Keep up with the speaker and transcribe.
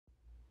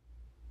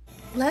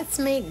Let's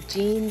make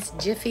Jean's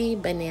Jiffy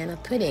banana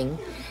pudding.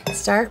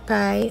 Start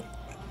by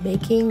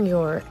making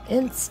your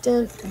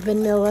instant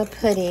vanilla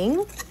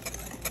pudding.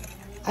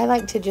 I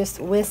like to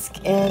just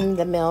whisk in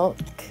the milk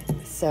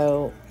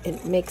so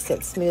it makes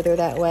it smoother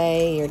that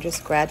way. You're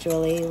just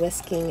gradually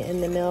whisking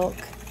in the milk.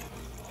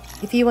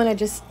 If you want to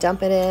just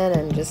dump it in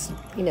and just,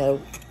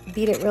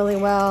 beat it really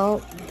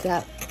well,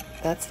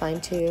 that's fine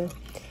too.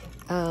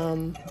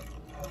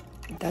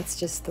 That's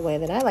just the way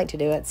that I like to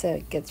do it, so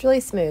it gets really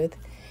smooth.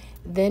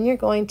 Then you're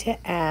going to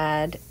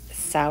add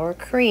sour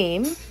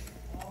cream.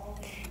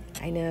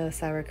 I know,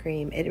 sour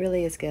cream. It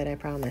really is good, I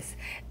promise.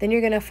 Then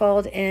you're going to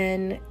fold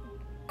in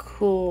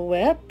Cool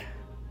Whip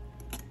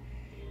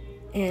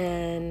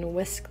and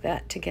whisk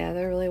that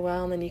together really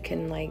well. And then you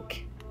can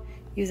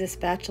use a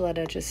spatula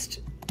to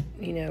just,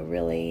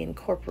 really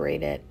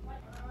incorporate it.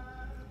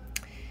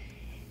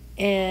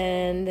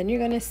 And then you're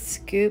going to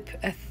scoop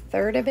a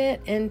third of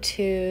it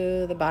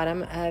into the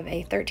bottom of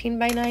a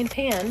 13x9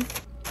 pan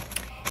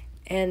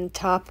and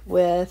top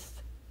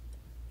with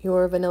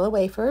your vanilla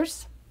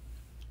wafers.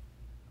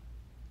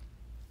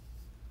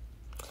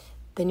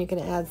 Then you're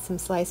going to add some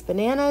sliced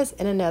bananas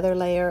and another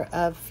layer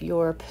of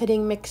your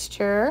pudding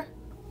mixture.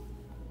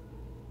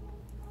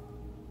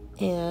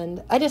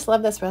 And I just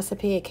love this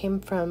recipe. It came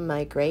from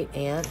my great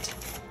aunt,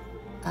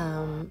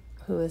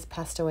 who has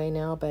passed away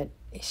now, but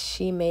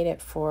she made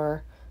it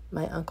for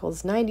my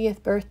uncle's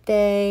 90th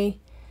birthday.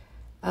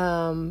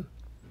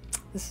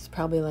 This is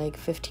probably like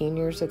 15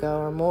 years ago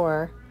or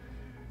more.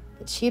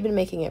 But she had been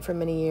making it for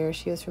many years.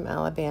 She was from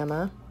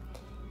Alabama.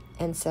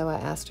 And so I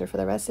asked her for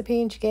the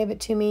recipe and she gave it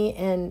to me.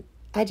 And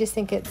I just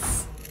think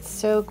it's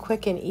so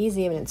quick and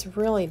easy, and it's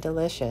really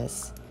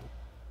delicious.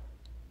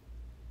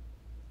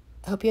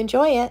 I hope you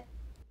enjoy it.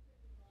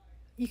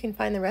 You can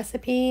find the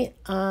recipe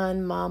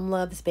on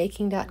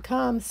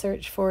momlovesbaking.com.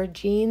 Search for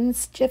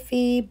Jean's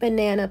Jiffy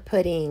Banana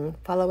Pudding.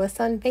 Follow us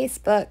on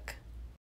Facebook.